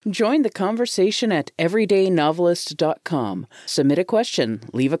Join the conversation at everydaynovelist.com. Submit a question,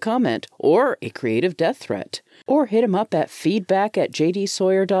 leave a comment, or a creative death threat. Or hit him up at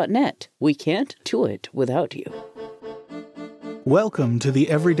feedback@jdsawyer.net. We can't do it without you. Welcome to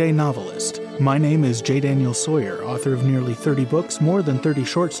The Everyday Novelist. My name is J. Daniel Sawyer, author of nearly 30 books, more than 30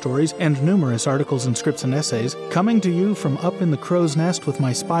 short stories, and numerous articles and scripts and essays, coming to you from up in the crow's nest with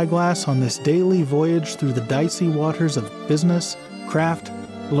my spyglass on this daily voyage through the dicey waters of business, craft,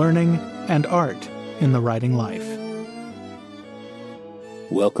 learning, and art in the writing life.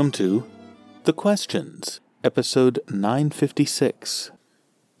 Welcome to The Questions, episode 956.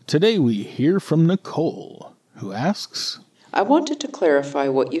 Today we hear from Nicole, who asks, I wanted to clarify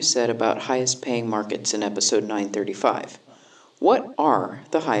what you said about highest paying markets in episode 935. What are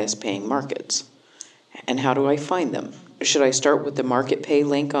the highest paying markets? And how do I find them? Should I start with the market pay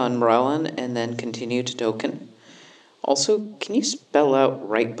link on Morellon and then continue to Token? Also, can you spell out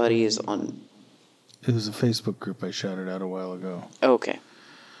Write Buddies on... It was a Facebook group I shouted out a while ago. Okay.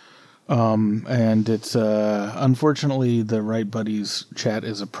 And it's, unfortunately, the Write Buddies chat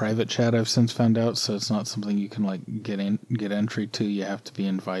is a private chat, I've since found out, so it's not something you can, get entry to. You have to be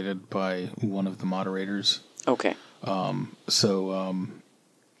invited by one of the moderators. Okay. But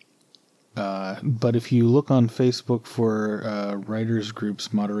if you look on Facebook for writers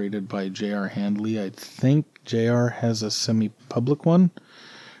groups moderated by J.R. Handley, I think J.R. has a semi-public one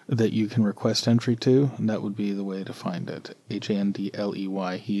that you can request entry to, and that would be the way to find it. Handley.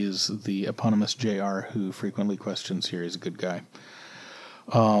 He is the eponymous J.R. who frequently questions here. He's a good guy.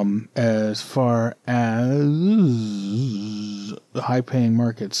 As far as high-paying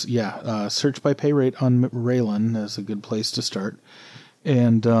markets, search by pay rate on Raylan is a good place to start.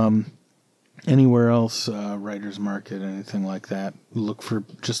 And anywhere else, Writer's Market, anything like that, look for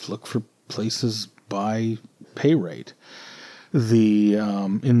places by pay rate.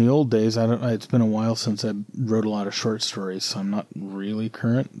 In the old days, it's been a while since I wrote a lot of short stories, so I'm not really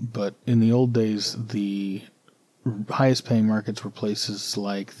current, but in the old days, the highest paying markets were places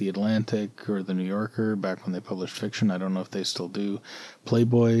like The Atlantic or The New Yorker, back when they published fiction. I don't know if they still do.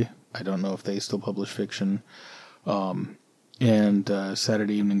 Playboy, I don't know if they still publish fiction. And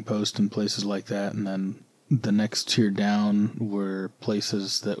Saturday Evening Post and places like that. And then the next tier down were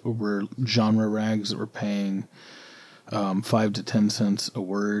places that were genre rags that were paying 5 to 10 cents a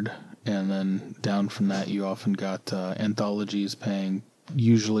word. And then down from that, you often got anthologies paying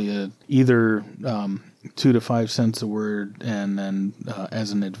usually either 2 to 5 cents a word, and then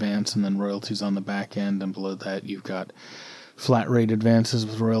as an advance, and then royalties on the back end. And below that, you've got flat rate advances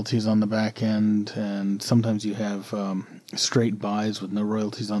with royalties on the back end, and sometimes you have straight buys with no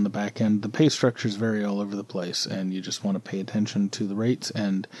royalties on the back end. The pay structures vary all over the place, and you just want to pay attention to the rates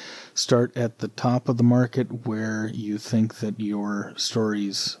and start at the top of the market where you think that your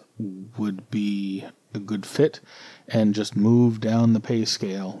stories would be a good fit, and just move down the pay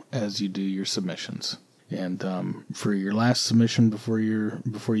scale as you do your submissions. And for your last submission, before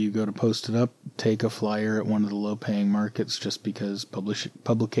you go to post it up, take a flyer at one of the low-paying markets, just because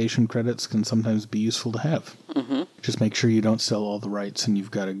publication credits can sometimes be useful to have. Mm-hmm. Just make sure you don't sell all the rights and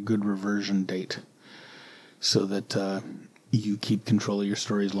you've got a good reversion date, so that you keep control of your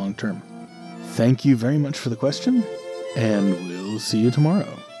stories long-term. Thank you very much for the question, and we'll see you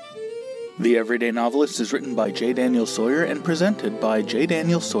tomorrow. The Everyday Novelist is written by J. Daniel Sawyer and presented by J.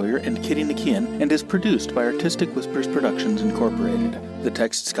 Daniel Sawyer and Kitty Nakian, and is produced by Artistic Whispers Productions, Incorporated. The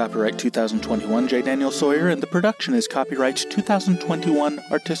text is copyright 2021 J. Daniel Sawyer, and the production is copyright 2021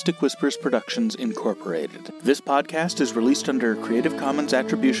 Artistic Whispers Productions, Incorporated. This podcast is released under a Creative Commons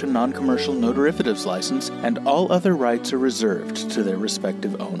Attribution Non-Commercial No Derivatives license, and all other rights are reserved to their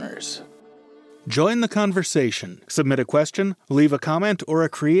respective owners. Join the conversation. Submit a question, leave a comment, or a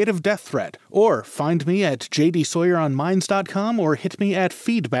creative death threat. Or find me at jdsawyeronminds.com or hit me at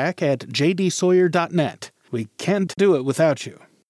feedback@jdsawyer.net. We can't do it without you.